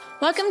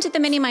Welcome to the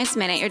Minnie Mice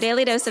Minute, your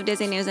daily dose of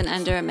Disney news in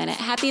under a minute.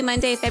 Happy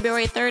Monday,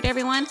 February 3rd,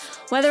 everyone.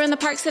 Weather in the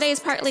parks today is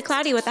partly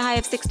cloudy with a high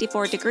of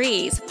 64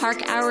 degrees.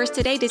 Park hours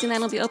today,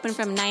 Disneyland will be open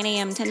from 9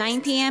 a.m. to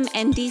 9 p.m.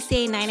 and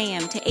DCA 9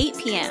 a.m. to 8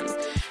 p.m.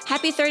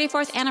 Happy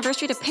 34th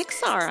anniversary to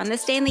Pixar. On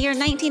this day in the year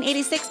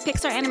 1986,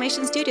 Pixar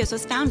Animation Studios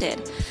was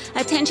founded.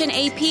 Attention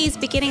APs,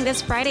 beginning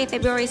this Friday,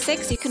 February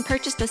 6th, you can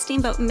purchase the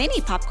Steamboat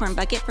Minnie Popcorn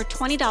Bucket for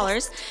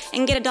 $20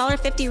 and get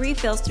 $1.50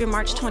 refills through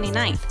March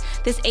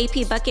 29th. This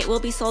AP bucket will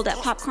be sold at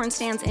popcorn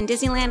stands in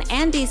Disneyland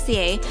and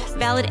DCA,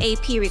 valid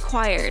AP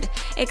required.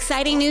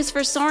 Exciting news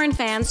for SOARIN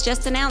fans.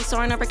 Just announced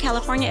Soarin Over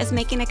California is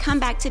making a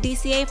comeback to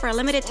DCA for a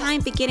limited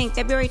time beginning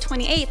February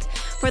 28th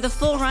for the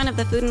full run of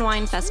the Food and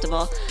Wine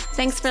Festival.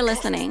 Thanks for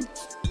listening.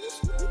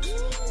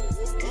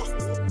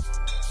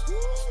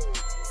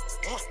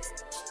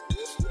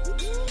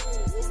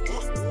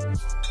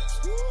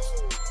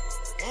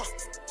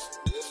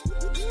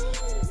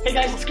 Hey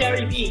guys, it's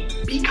Gary V.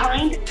 Be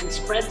kind and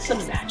spread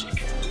some magic.